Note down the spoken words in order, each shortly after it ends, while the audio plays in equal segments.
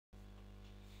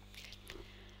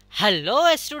Hello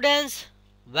students,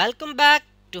 welcome back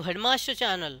to Headmaster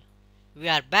channel. We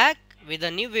are back with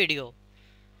a new video.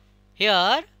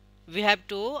 Here we have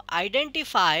to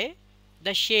identify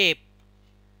the shape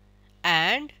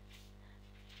and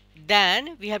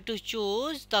then we have to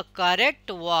choose the correct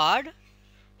word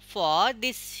for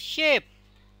this shape.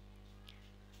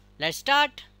 Let's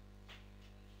start.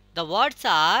 The words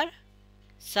are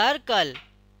circle,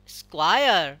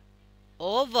 square,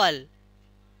 oval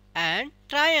and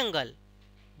triangle.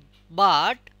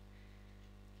 But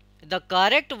the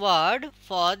correct word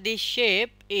for this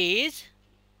shape is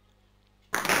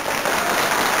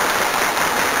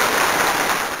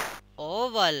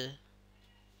oval.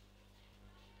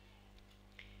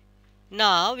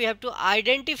 Now we have to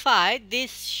identify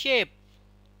this shape.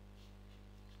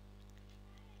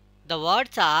 The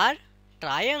words are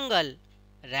triangle,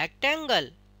 rectangle,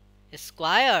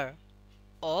 square,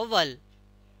 oval.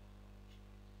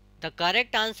 The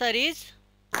correct answer is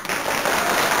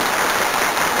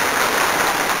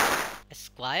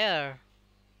square.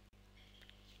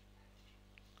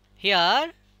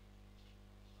 Here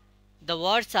the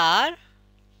words are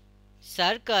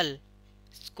circle,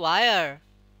 square,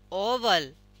 oval,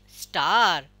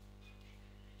 star.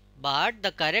 But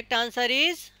the correct answer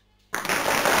is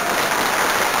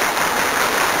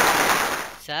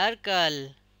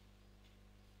circle.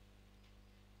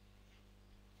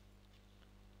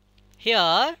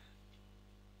 Here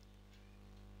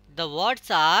the words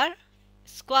are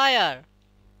square,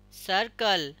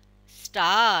 circle,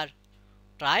 star,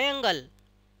 triangle.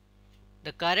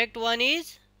 The correct one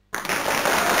is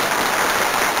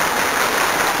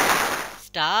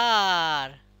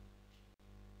star.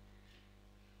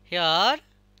 Here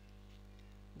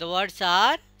the words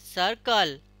are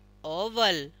circle,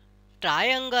 oval,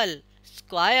 triangle,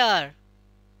 square.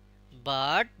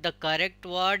 But the correct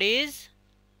word is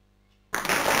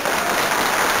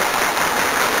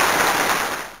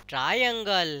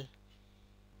triangle.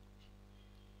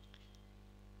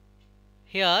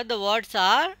 Here the words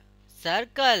are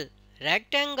circle,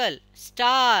 rectangle,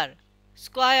 star,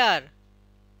 square.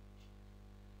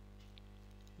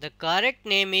 The correct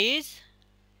name is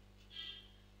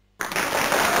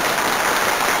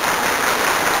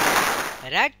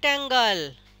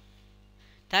rectangle.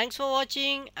 Thanks for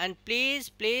watching and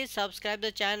please subscribe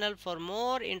the channel for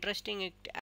more interesting